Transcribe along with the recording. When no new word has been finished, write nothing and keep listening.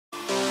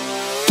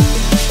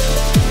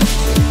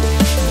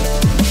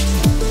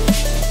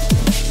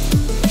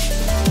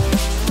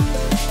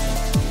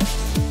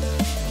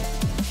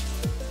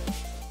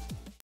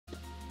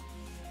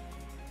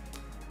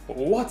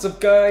What's up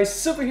guys,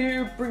 Silver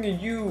here bringing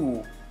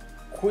you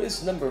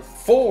quiz number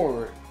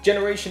 4,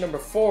 generation number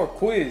 4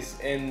 quiz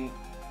in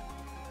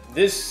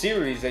this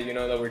series that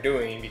that we're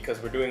doing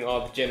because we're doing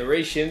all the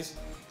generations.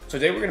 So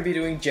today we're going to be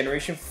doing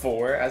generation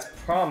 4 as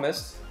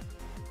promised.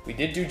 We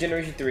did do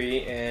generation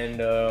 3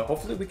 and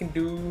hopefully we can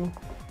do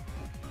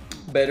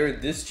better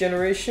this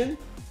generation.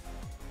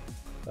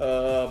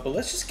 But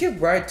let's just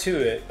get right to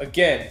it.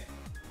 Again,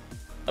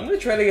 I'm going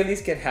to try to at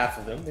least get half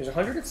of them. There's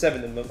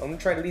 107 of them. I'm going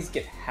to try to at least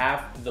get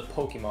half the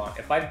Pokemon.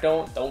 If I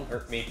don't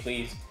hurt me,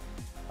 please.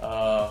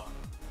 I'm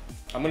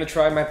going to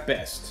try my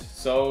best.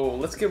 So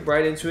let's get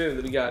right into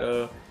it. We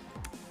got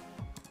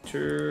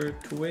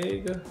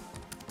Turtwig,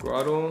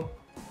 Grotto,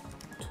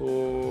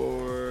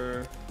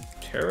 Torterra.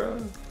 I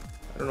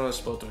don't know how to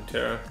spell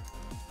Torterra.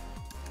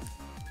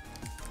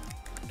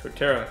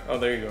 Torterra. Oh,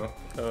 there you go.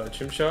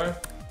 Chimchar,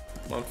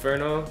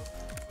 Monferno,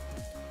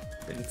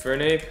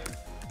 Infernape.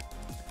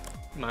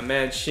 My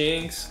man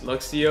Shinx,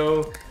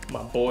 Luxio,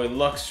 my boy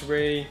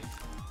Luxray,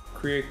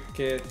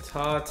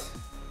 Kricketot,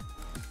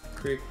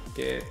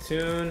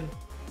 Cricketune,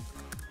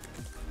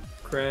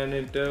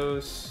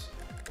 Cranidos,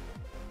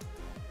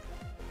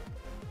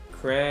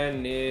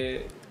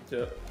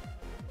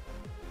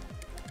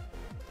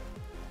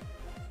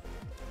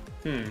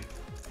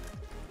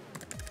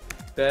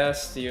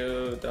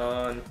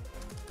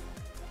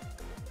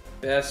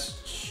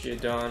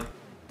 Bastiodon,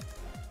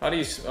 how do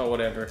you, oh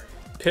whatever,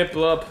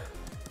 Piplup,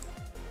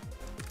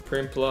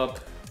 Primplup,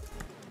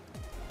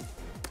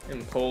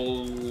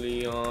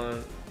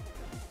 Empoleon.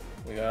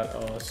 We got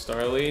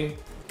Starly,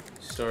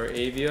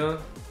 Staravia,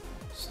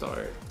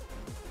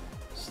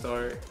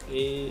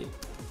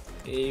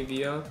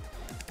 Avia,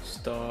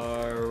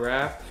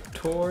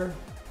 Staraptor.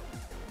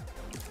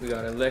 We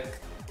got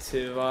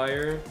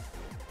Electivire,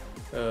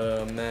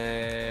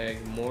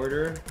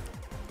 Magmortar,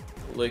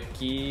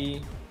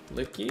 Licky. How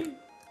do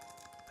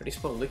you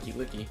spell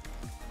Licky?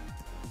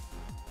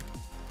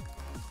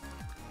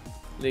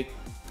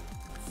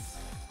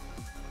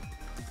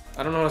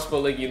 I don't know how to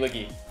spell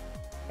Licky.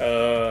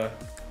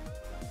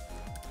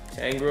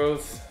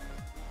 Tangrowth,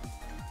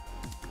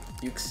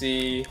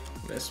 Uxie,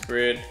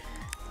 Mesprit,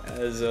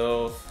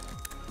 Azelf,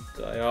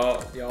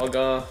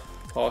 Dialga,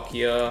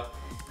 Palkia,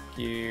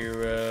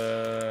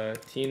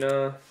 Giratina,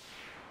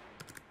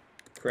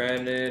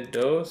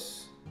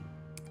 Granidos,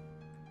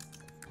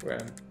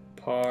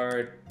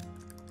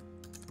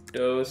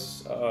 Rampardos,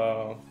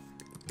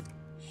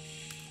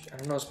 I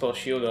don't know how to spell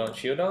Shieldon.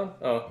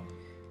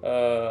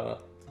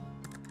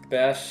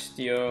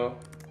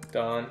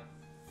 Bastiodon.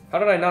 How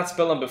did I not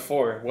spell them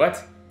before?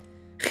 What?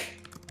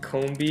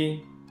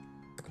 Combi,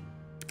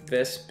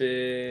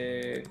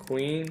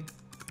 Vespiquen.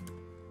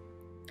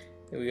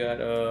 And we got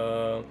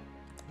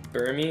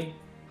Burmy,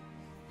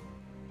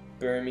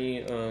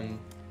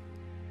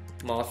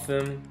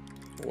 Mothim,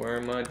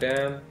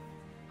 Wormadam.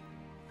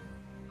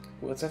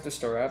 What's after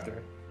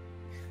Staraptor?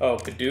 Oh,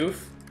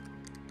 Bidoof,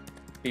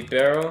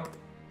 Bibarel,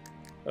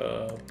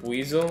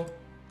 Weasel,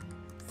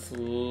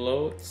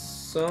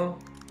 Floatzel,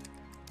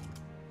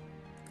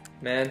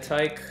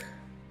 Mantike,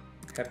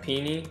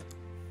 Happiny,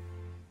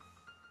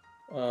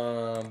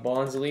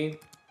 Bonsly,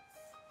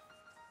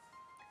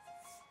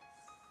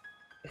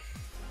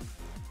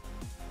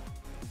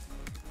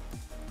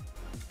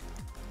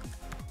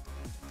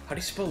 how do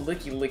you spell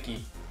Licky?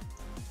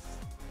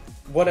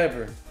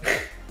 Whatever.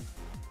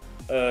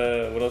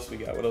 What else we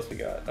got?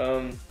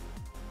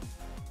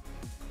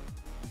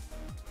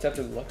 It's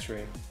after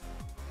Luxray.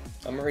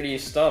 I'm already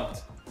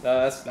stumped.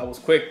 That was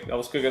quick. That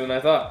was quicker than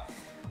I thought.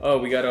 Oh,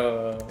 we got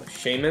a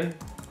Shaman.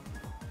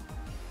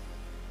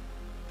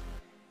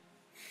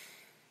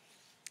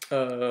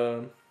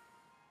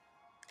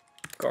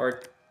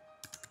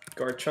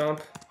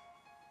 Garchomp.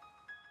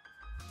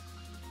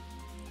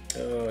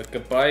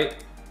 Gabite.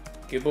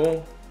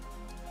 Gibble.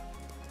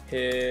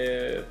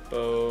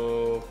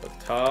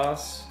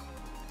 Hippopotas.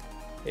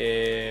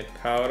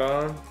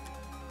 Hippowdon.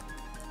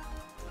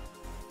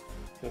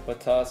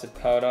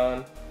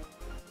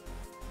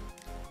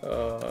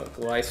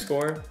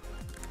 Gliscor,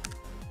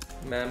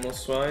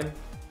 Mamoswine.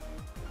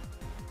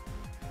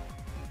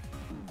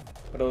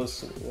 What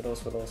else?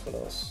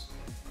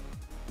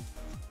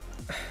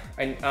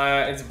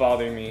 It's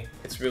bothering me.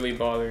 It's really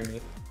bothering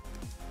me.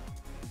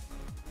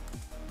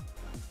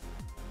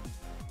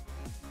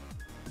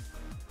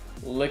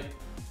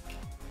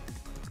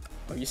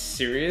 Are you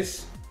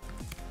serious?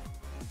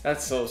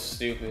 That's so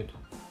stupid.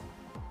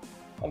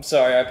 I'm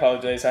sorry, I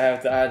apologize. I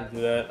had to do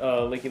that.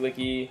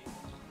 Licky.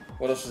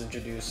 What else was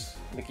introduced?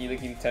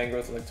 Licky,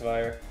 Tangrowth,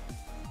 Electivire,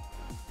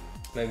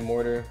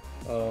 Magmortar.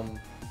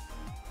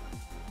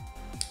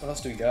 What else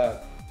do we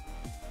got?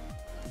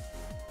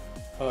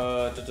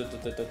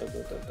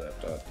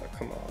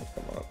 Come on.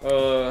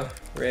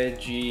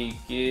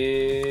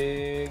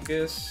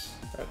 Regigigas.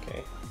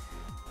 Okay.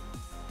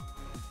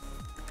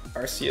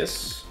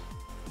 Arceus.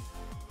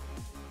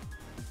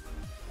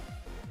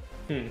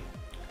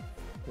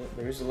 Well,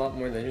 there's a lot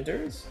more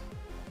legendaries.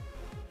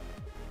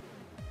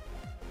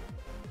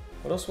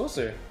 What else was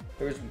there?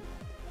 There was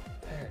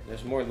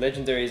There's more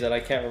legendaries that I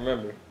can't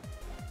remember.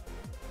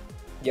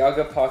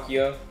 Yaga,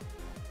 Palkia.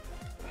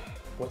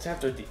 What's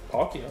after the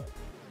Palkia?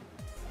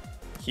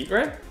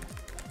 Heatran?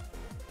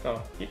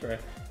 Oh, Heatran.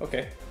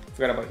 Okay.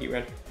 Forgot about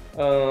Heatran.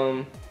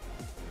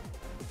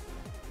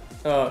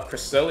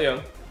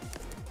 Cresselia.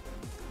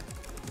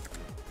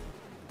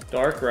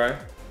 Darkrai.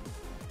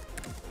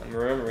 I'm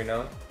remembering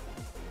now.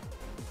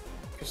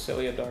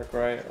 Cresselia,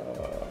 Darkrai.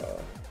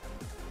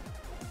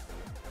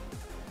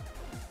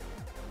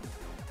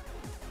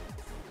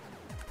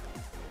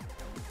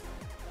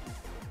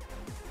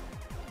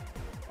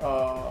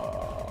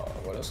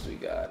 What else do we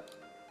got?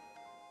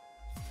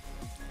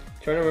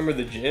 Trying to remember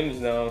the gyms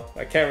now.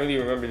 I can't really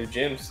remember the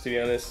gyms, to be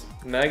honest.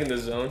 Magna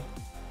Zone.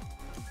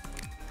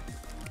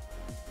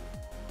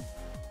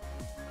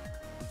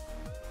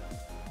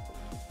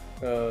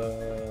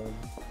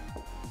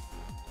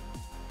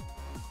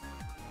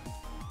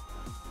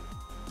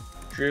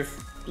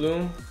 Drift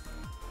Bloom.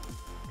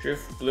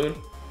 Drift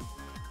Bloom.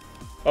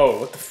 Oh,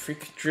 what the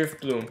freak? Drift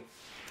Bloom.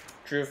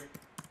 Drift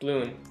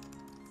Bloom.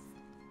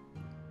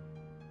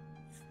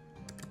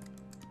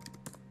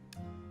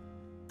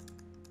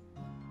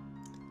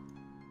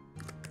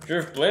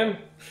 Drifloon?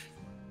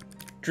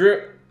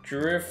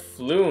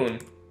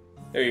 Drifloon.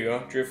 There you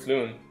go,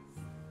 Drifloon.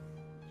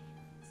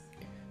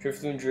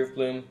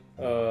 Drifloon.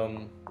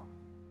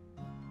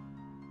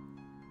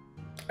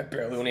 I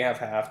barely only have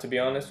half, to be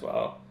honest.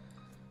 Wow.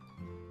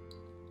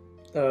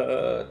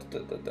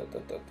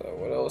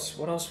 What else?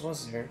 What else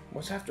was there?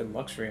 What's after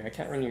Luxray? I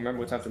can't really remember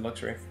what's after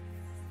Luxray.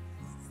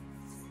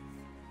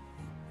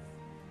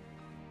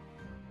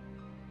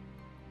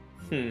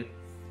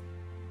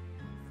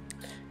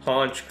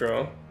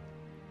 Honchkrow.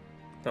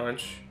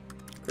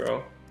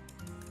 Honchkrow.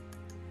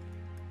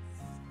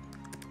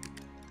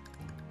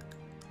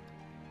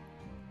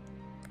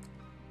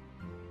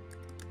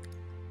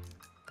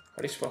 How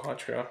do you spell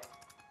Honchkrow?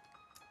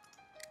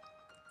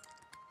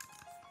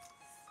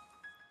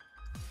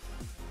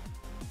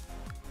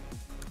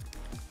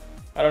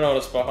 I don't know how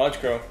to spell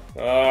Honchkrow.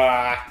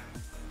 Ah.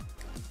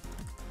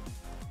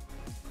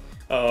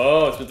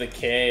 Oh, it's with a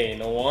K.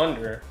 No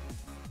wonder.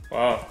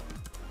 Wow.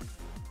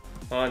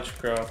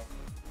 Honchkrow.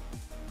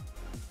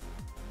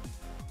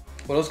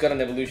 What else got an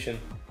evolution?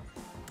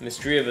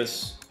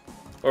 Misdreavus.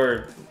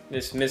 Or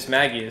Miss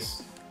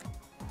Magius.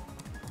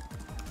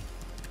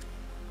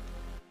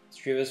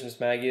 Misdreavus, Miss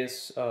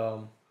Magius.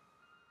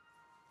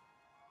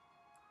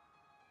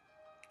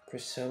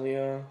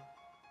 Cresselia.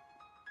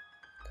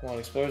 Come on,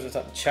 Explorers at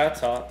top.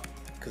 Chatot.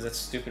 Because that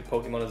stupid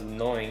Pokemon is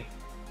annoying.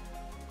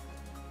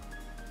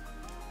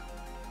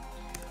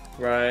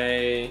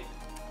 Rhyperior.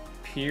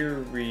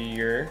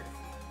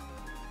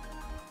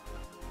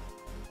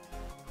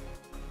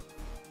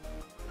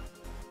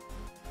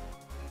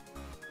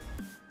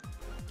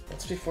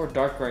 That's before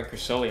Darkrai and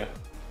Cresselia.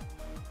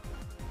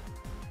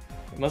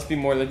 It must be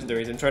more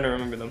legendaries. I'm trying to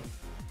remember them.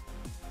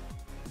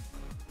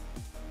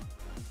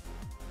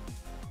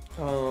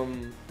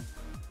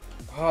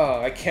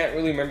 I can't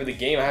really remember the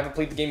game. I haven't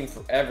played the game in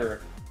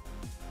forever.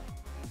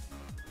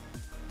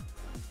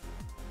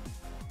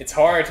 It's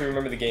hard to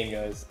remember the game,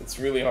 guys. It's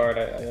really hard.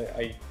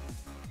 I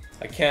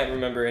can't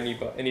remember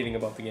anything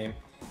about the game.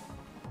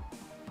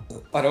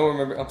 I don't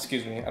remember. Oh,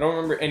 excuse me. I don't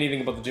remember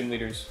anything about the gym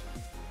leaders.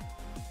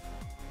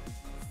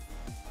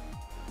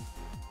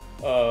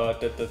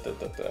 What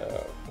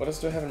else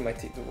do I have in my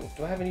team?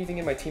 Do I have anything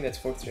in my team that's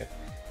 4th gen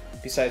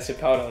besides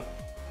Hippowdon?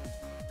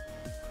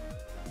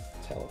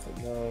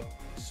 Talonflame, no.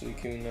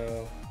 Suicune,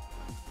 no.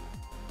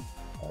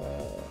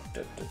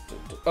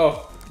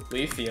 Oh,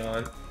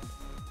 Leafeon.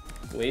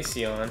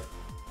 Glaceon.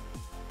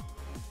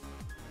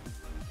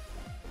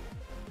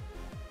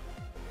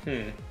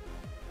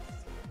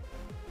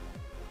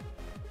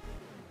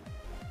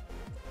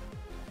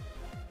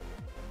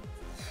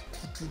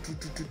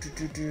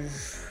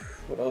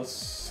 What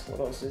else? What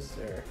else is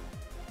there?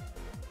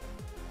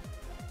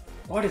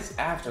 What is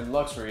after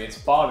Luxray? It's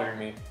bothering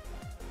me.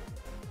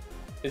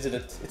 Is it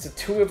it's a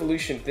 2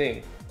 evolution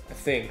thing, I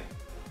think.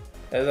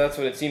 That's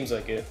what it seems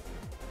like it.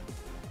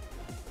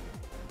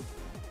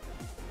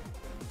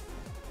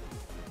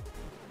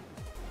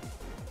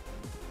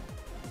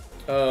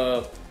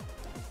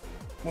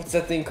 What's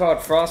that thing called?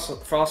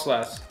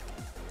 Frostlass.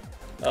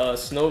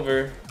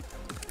 Snover.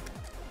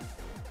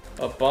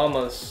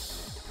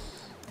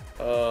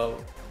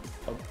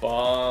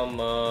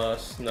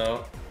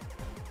 No.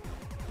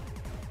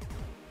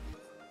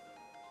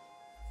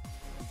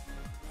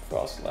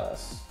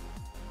 Frostlass.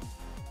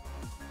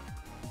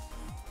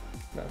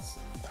 That's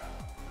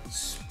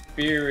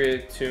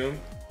Spiritomb.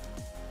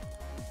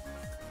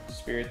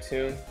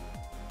 Spiritomb.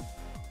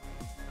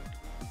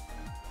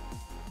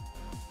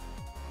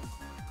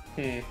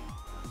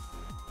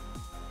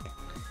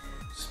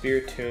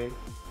 Spiritomb.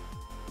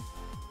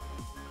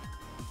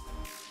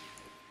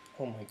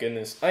 Oh my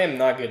goodness. I am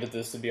not good at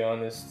this, to be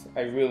honest.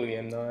 I really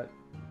am not.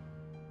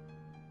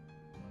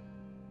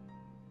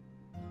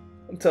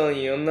 I'm telling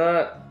you,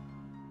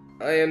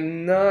 I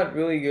am not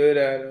really good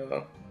at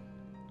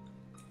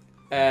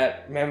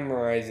at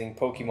memorizing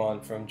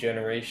Pokemon from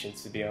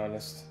generations, to be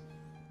honest.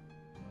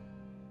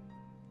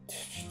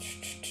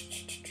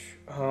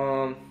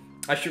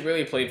 I should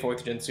really play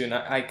 4th gen soon.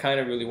 I kind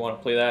of really want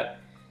to play that.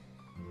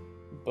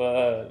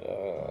 But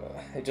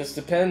it just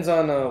depends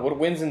on what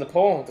wins in the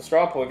poll, the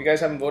straw poll. If you guys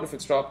haven't voted for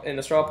in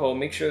the straw poll,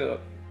 make sure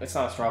it's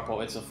not a straw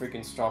poll. It's a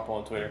freaking straw poll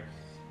on Twitter,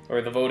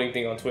 or the voting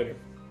thing on Twitter.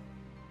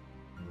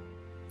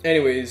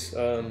 Anyways,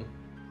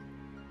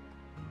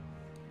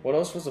 what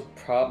else was a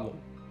problem?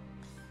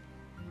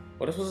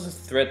 What else was a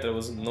threat that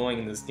was annoying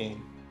in this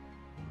game?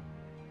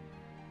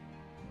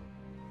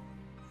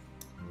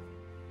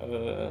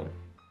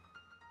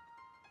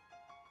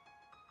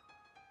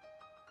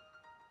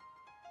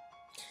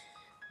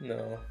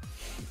 No.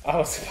 I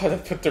was about to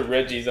put the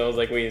Reggies. I was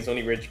like, wait, it's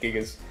only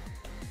Regigigas.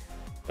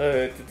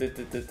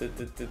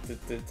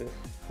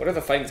 What are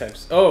the fighting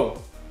types?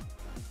 Oh!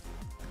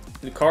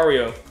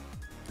 Lucario.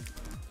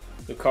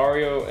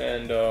 Lucario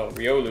and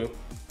Riolu.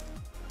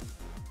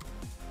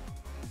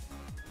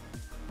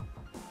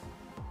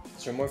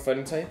 Is there more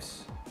fighting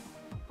types?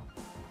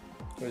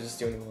 Or is this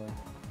the only one?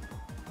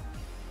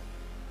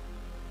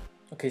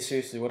 Okay,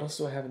 seriously, what else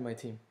do I have in my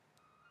team?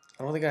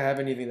 I don't think I have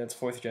anything that's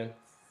 4th gen.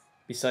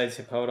 Besides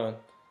Hippowdon.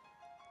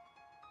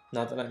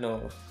 Not that I know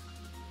of.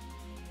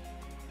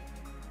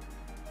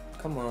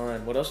 Come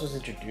on, what else was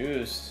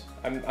introduced?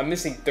 I'm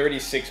missing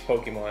 36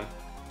 Pokemon.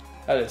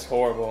 That is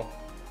horrible.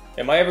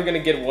 Am I ever gonna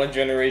get one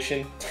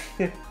generation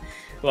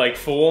like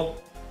full?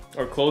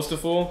 Or close to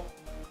full?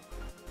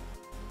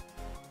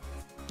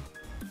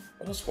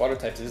 What else water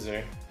types is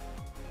there?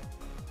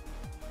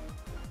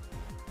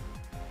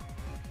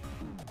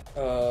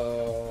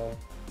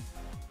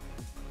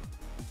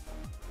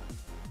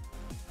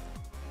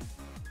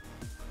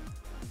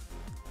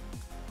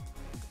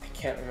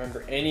 I can't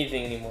remember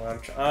anything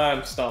anymore.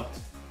 I'm stumped.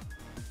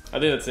 I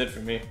think that's it for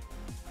me.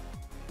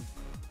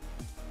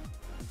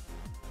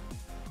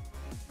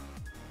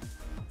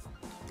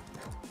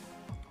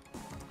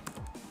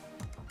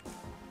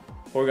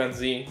 Porygon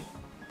Z.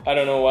 I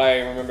don't know why I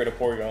remember the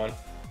Porygon.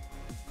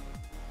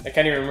 I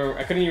can't even remember.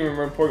 I couldn't even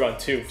remember Porygon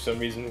 2 for some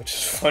reason, which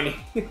is funny.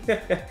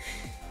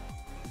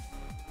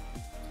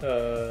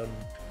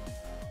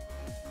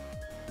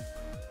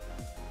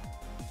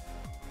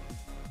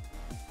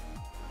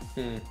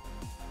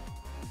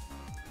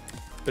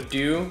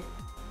 Badoo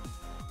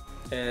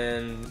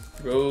and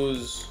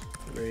Rose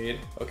Raid.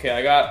 Okay,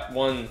 I got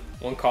one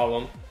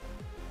column.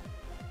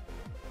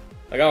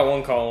 I got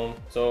one column,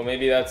 so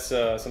maybe that's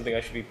something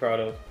I should be proud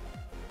of.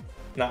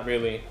 Not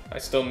really. I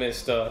still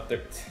missed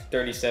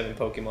 37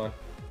 Pokemon.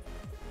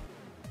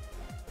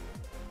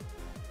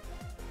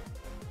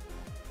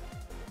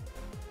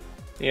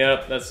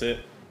 Yep, that's it.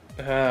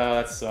 Ah,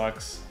 that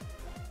sucks.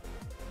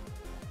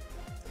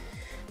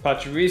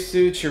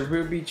 Pachirisu,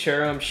 Cherubi,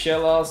 Cherum,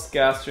 Shellos,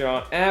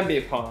 Gastrodon,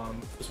 Ambipom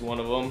was one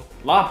of them.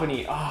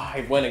 Lopunny. Ah,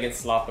 I went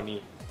against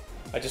Lopunny.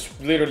 I just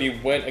literally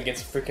went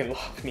against freaking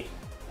Lopunny.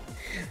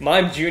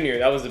 Mime Jr.,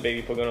 that was the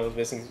baby Pokemon I was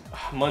missing.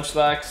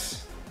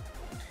 Munchlax,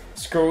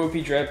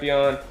 Skorupi,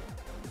 Drapion,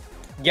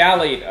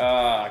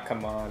 Gallade,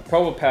 come on.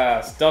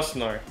 Probopass,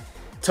 Dusknoir,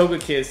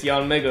 Togekiss,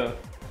 Yanmega,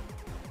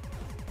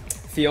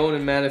 Fiona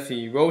and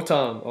Manaphy,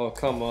 Rotom. Oh,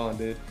 come on,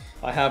 dude.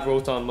 I have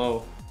Rotom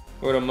Mo.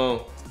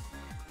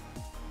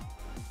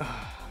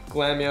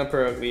 Glameon,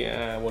 Perugly,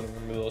 I wouldn't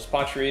remember those.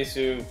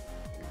 Pachirisu,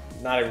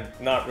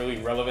 not really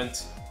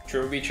relevant.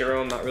 Cherubi,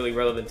 Cherum, not really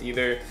relevant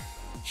either.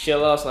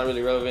 Shellos, not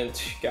really relevant.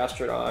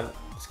 Gastrodon,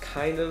 it's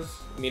kind of,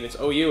 I mean, it's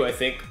OU, I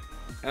think.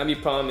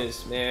 Ambipom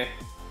is meh.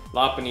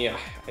 Lopunny,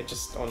 I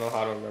just don't know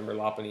how to remember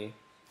Lopunny.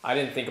 I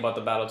didn't think about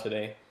the battle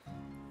today.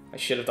 I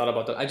should have thought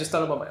about that. I just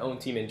thought about my own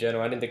team in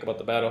general. I didn't think about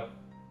the battle.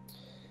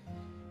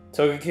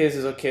 Togekiss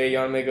is okay.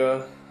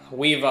 Yanmega.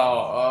 Weavile.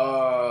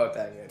 Oh,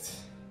 dang it.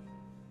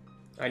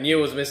 I knew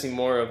it was missing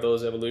more of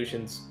those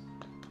evolutions.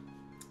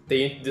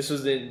 This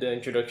was the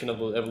introduction of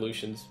those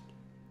evolutions.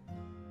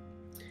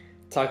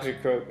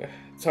 Toxicroak.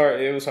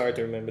 It was hard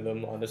to remember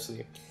them,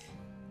 honestly.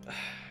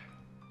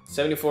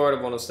 74 out of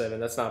 107.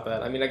 That's not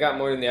bad. I mean, I got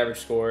more than the average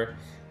score,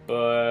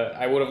 but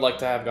I would have liked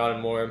to have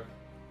gotten more.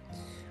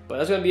 But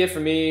that's gonna be it for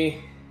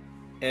me.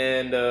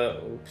 And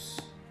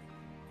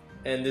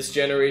and this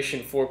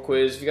Generation 4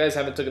 quiz. If you guys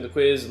haven't taken the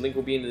quiz, the link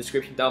will be in the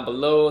description down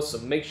below. So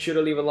make sure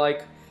to leave a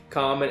like,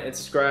 comment, and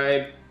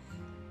subscribe.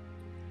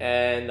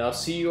 And I'll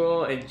see you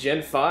all in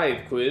Gen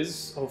 5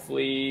 quiz.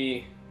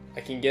 Hopefully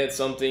I can get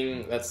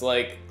something that's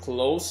like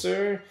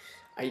closer.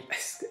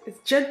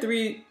 Gen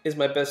 3 is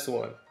my best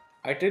one.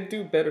 I did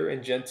do better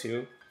in Gen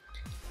 2,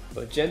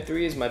 but Gen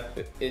 3 is my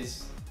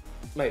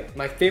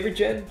favorite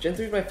gen. Gen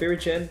 3 is my favorite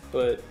gen,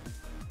 but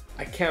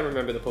I can't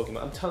remember the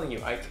Pokemon. I'm telling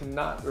you, I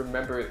cannot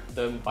remember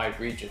them by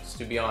regions,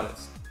 to be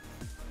honest.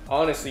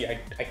 Honestly, I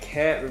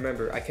can't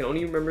remember. I can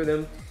only remember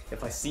them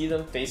if I see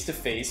them face to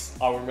face.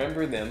 I'll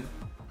remember them.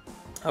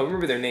 I'll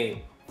remember their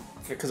name,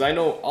 because I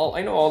know all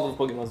of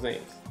the Pokemon's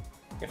names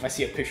if I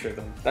see a picture of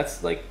them.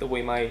 That's like the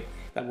way my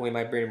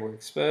brain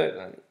works.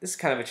 But this is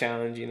kind of a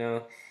challenge, you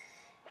know.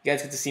 You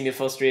guys get to see me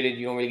frustrated.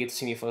 You don't really get to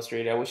see me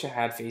frustrated. I wish I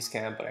had face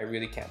cam, but I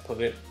really can't put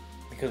it.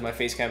 because my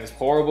face cam is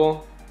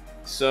horrible.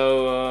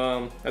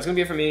 So that's gonna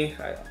be it for me.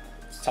 I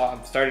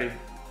started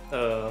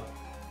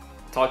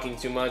talking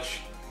too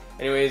much.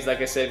 Anyways,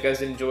 like I said, if you guys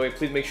did enjoy,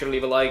 please make sure to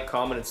leave a like,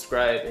 comment, and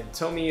subscribe, and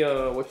tell me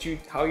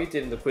how you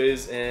did in the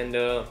quiz. And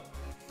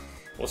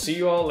we'll see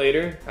you all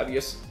later.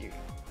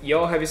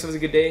 Y'all have yourselves a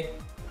good day.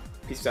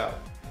 Peace out.